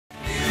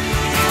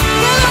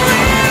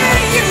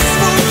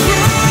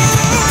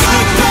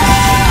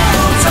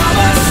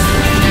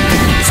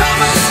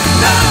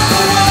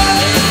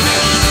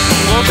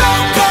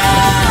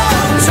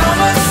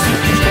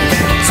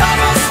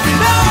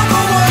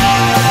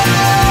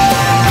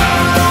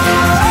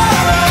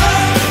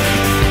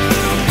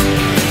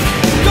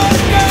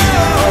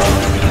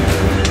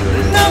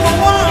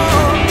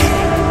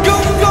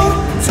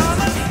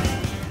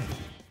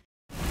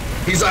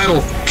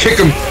Kick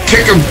him,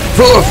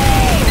 full of.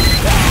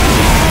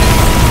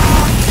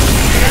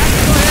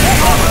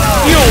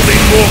 You'll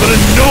need more than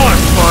a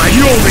knife, mate.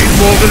 You'll need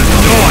more than a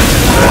knife,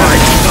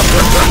 mate.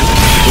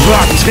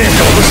 That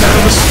tickle was out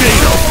of a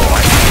mosquito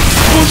bite.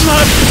 Was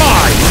that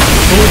pain?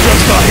 Or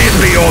just a hit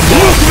me on my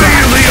look me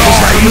in the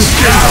eye, you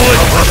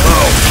coward!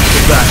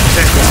 That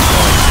tickle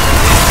bite.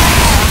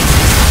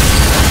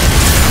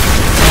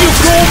 You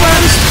call that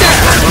a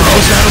stab?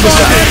 Was out of a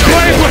mosquito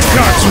bite. What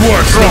cuts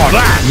worse than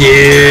that?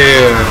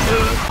 Yeah.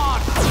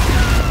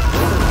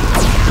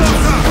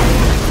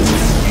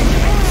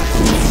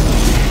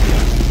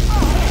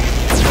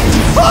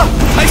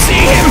 I see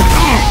him!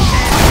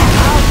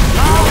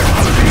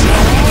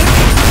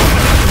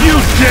 You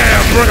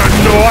dare bring a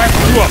knife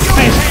to a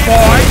fist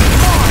fight?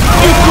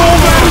 You call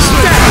that a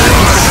stab?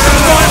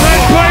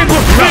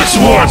 This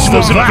words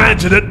was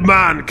invented at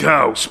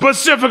Manco,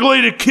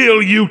 specifically to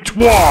kill you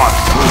twat!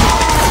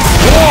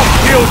 Or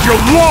killed your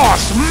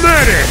last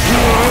minute!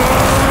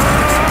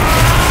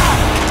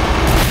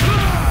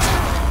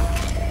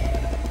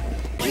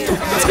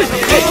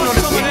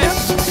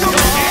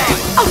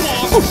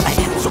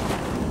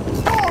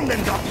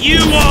 You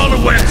all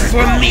work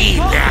for me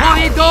now.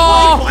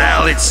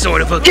 Well, it's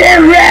sort of a get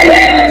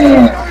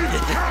ready.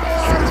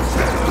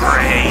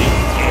 Great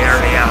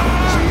area.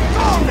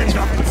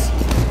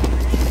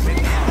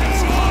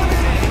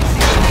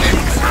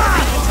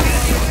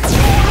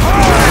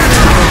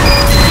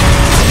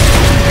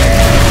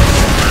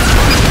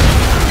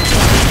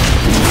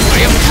 I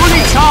am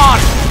fully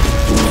charged.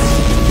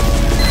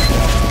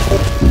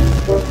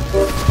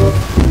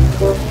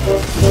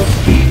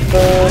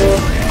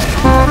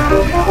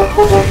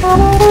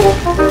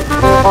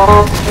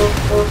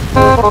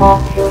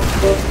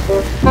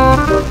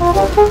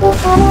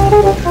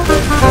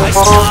 I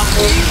stop.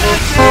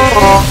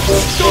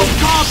 Don't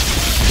come.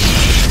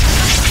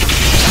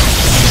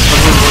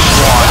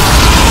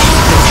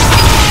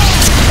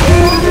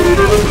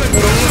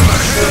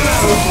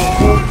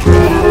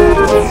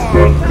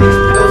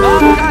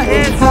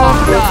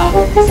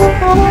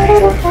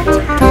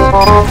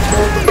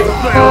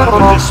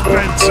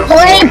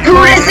 Play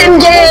prison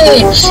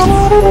gauge.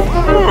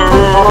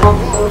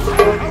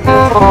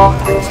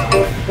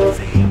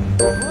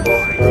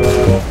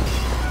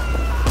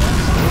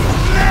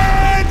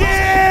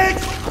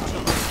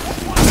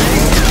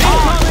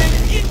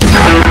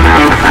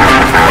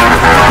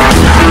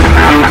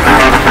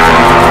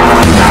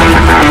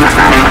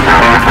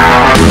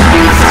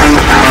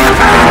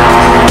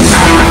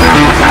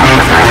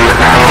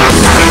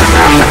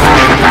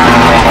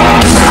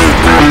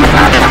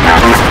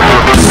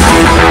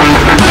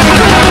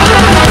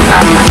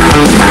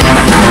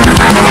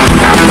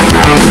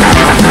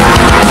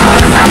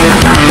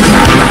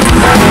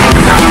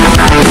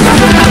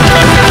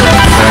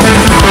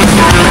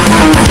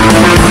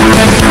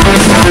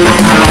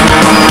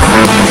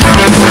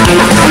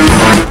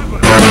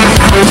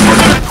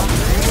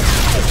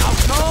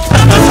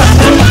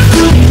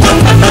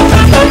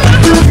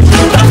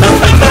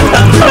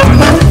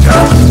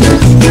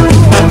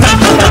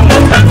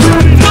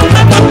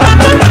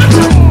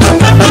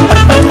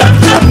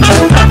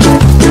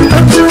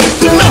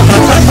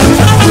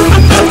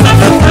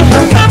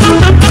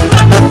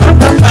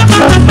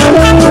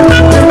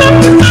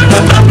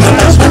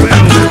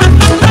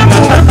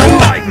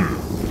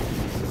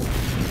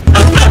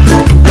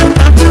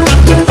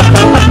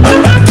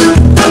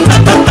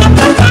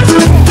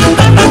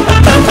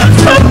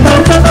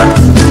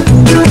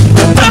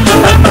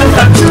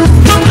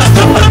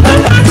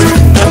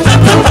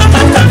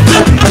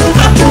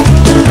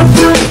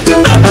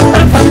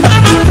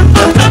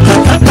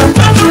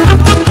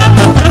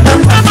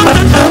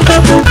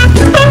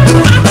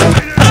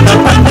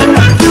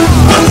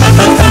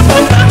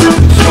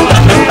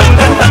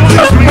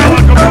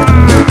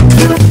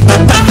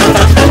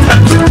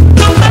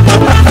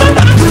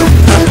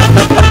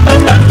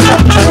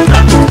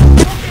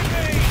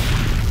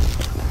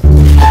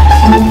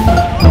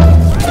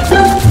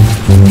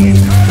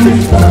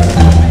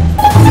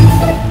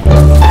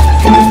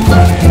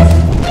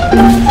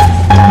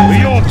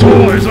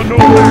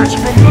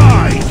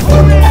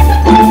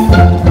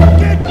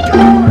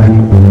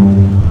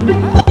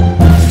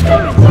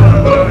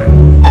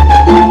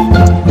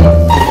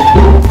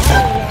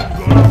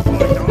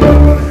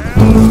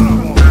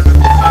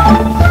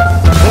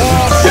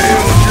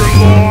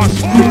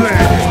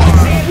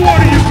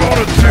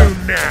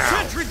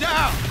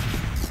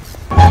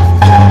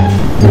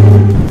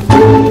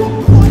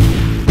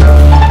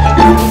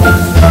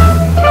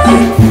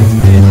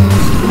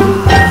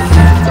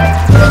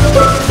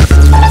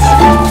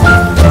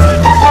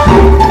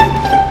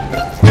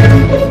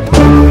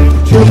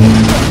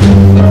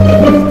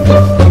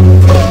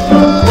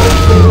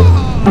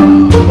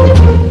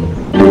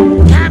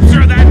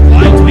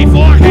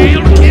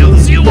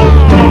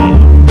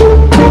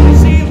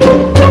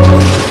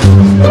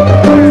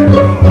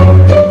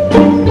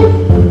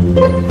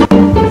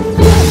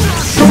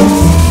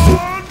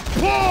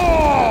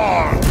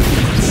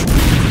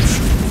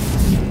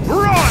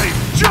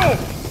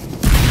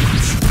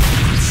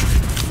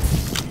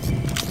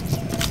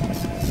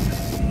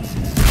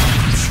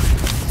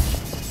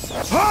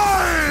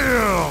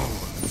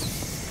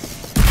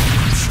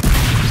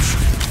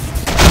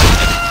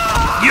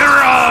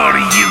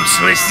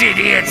 useless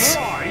idiots!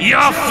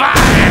 You're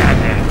fired!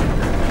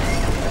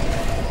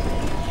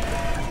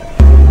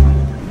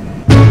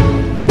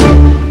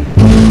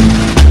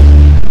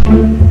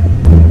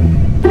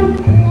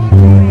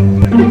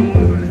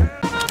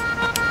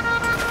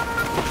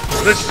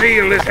 The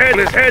seal is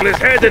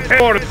headed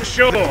toward the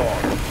shore.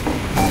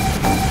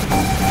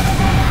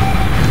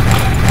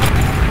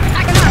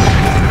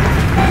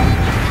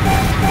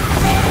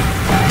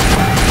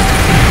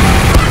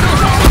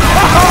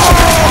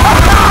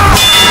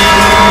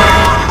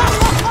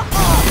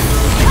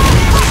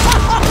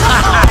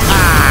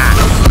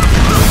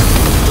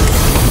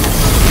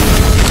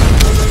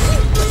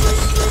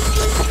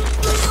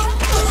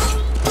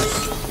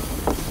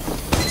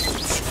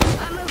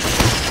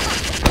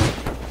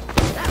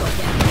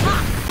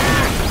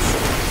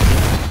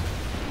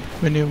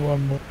 We need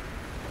one more.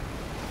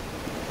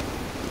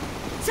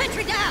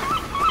 Sentry down!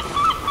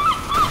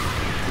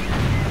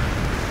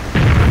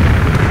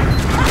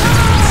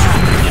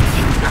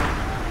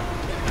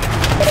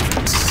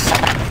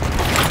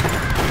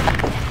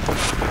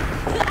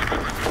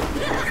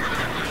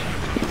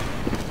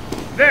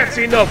 That's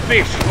enough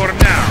fish for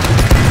now.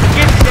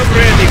 Get some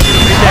ready for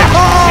the next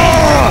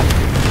season.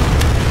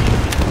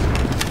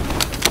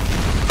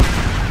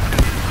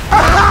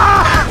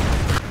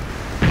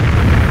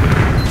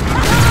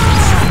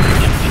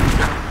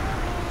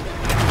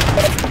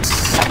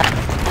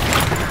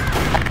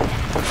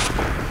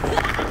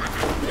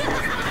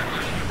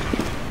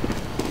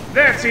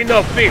 That's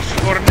enough fish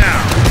for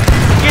now.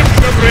 Get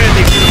some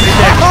ready for the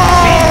next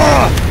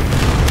season.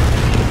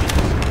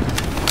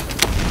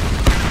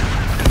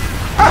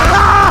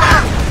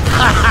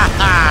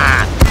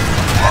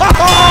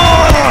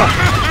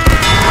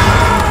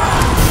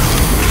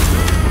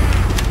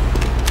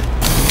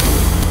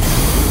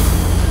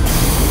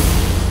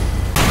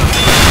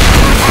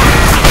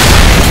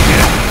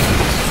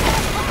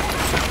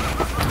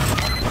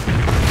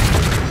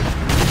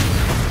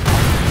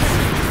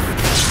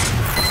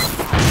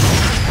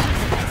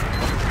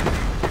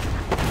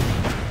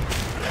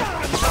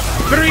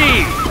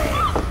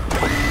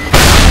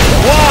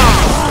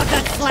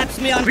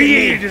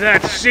 Feed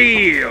that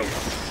seal!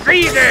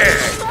 Feed it!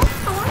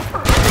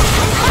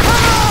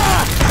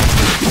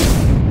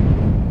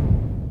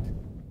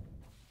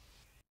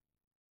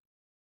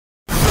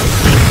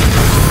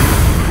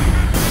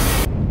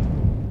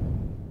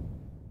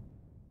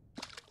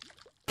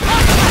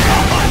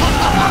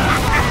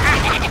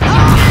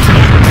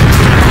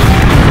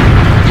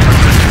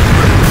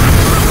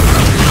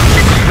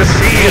 The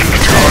seal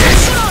is coming!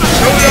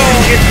 So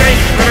long and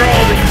thanks for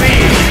all the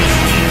feed!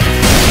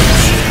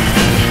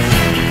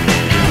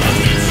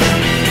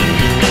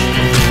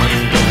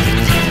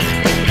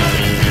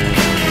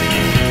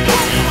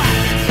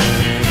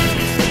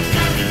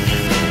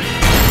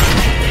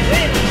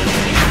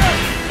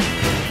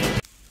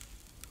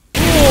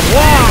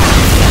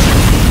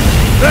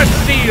 That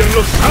seal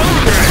looks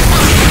hungry!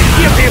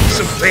 Give him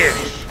some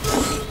fish!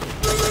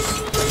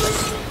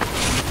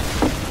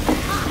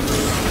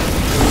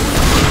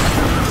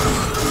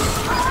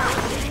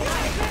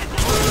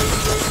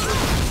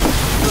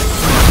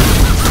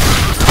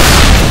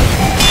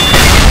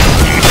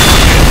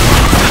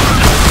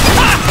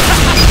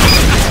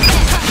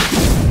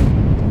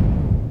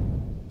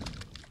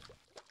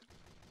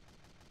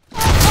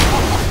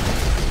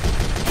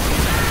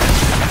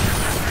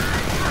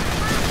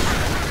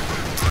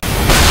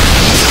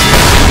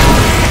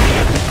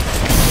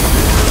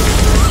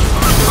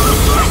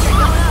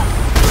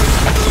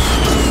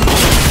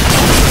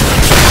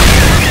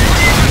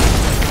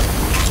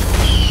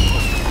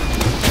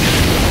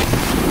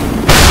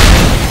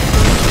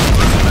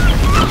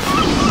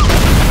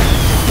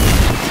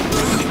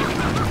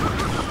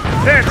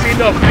 That's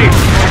enough fish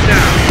for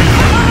now.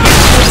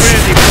 Get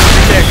ready for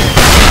the next.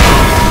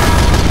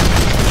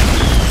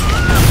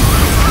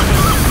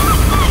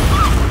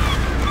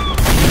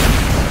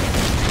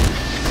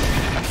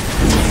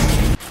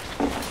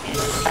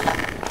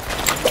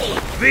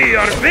 We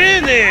are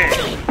winning!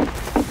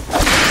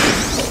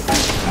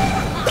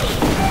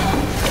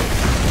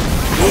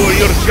 Do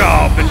your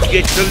job and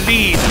get the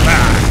lead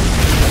back.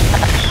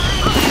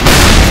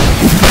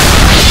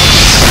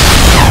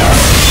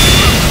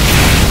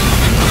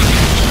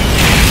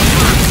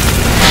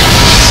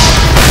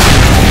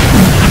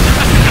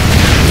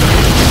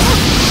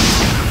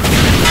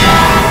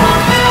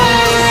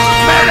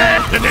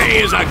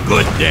 Today is a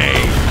good day.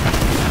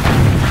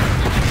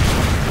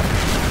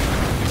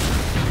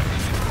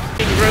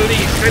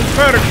 Release and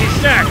 30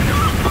 seconds.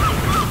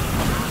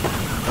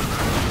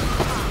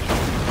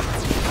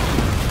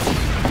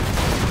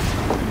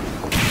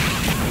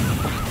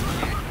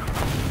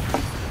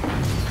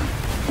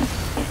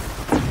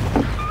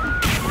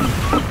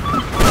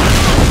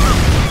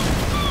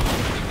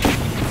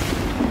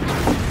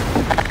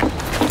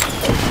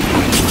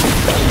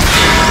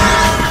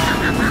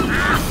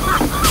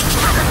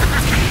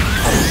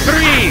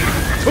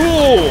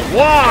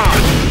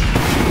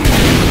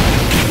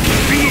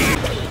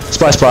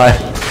 Spy.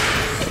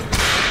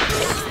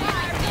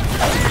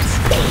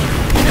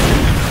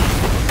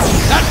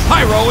 That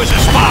pyro is a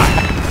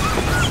spy!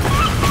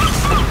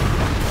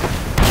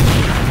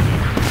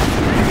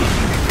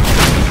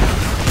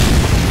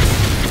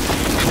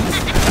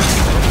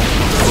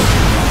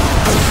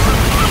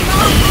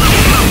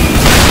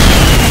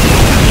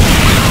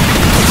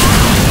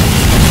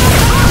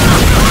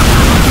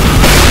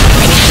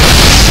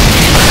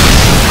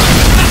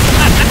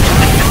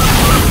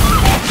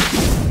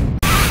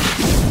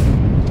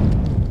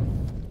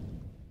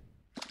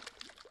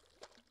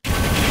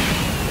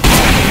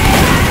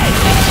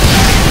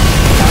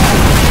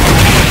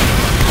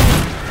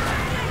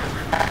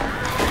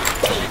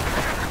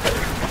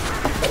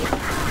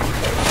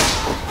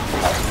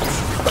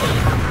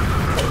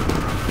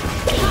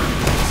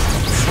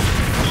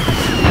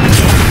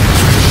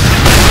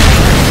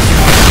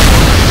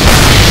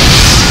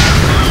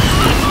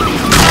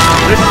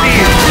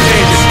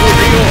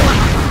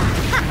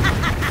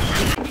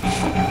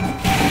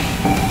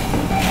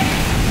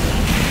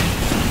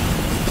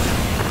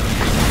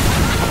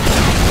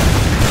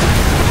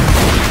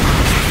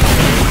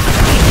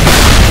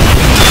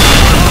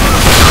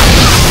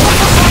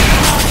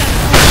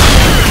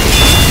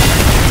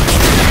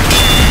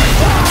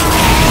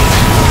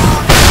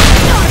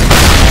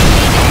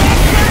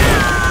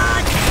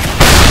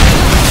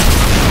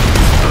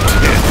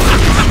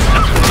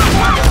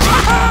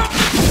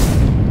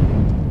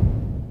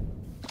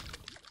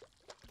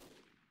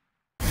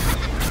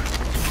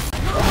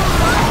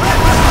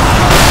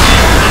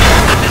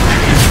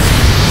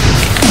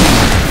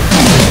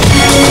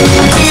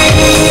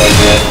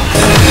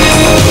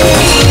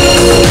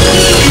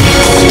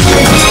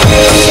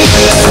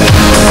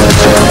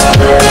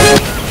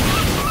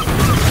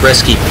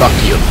 Risky, fuck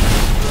you.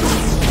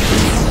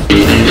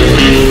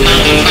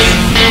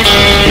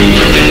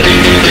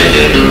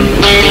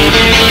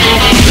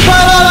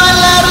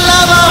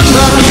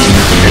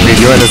 If you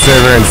join the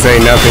server and say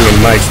nothing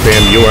in mic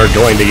spam, you are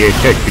going to get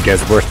kicked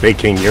because we're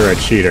thinking you're a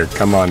cheater.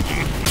 Come on.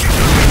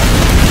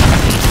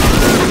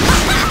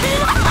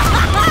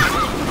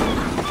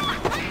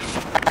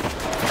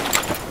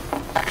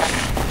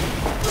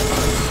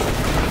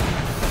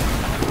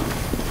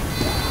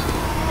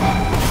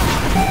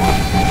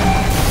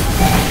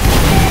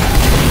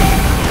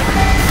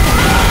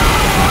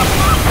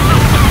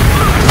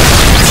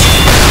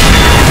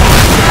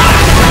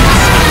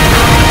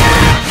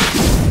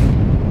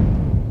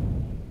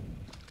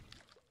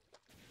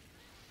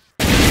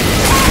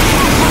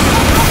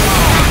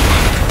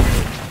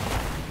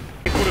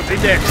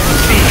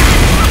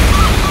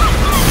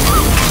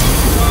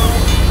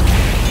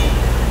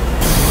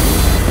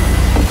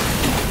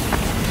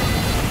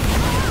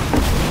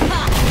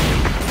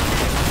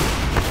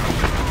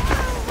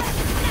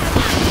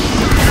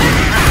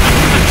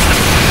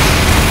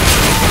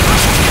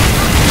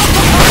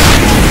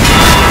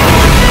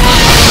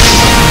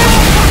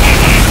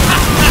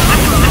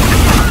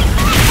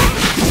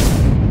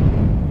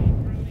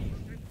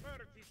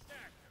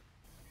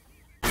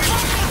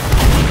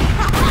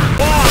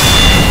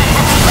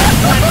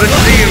 The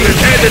seal is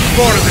headed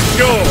for the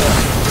shore!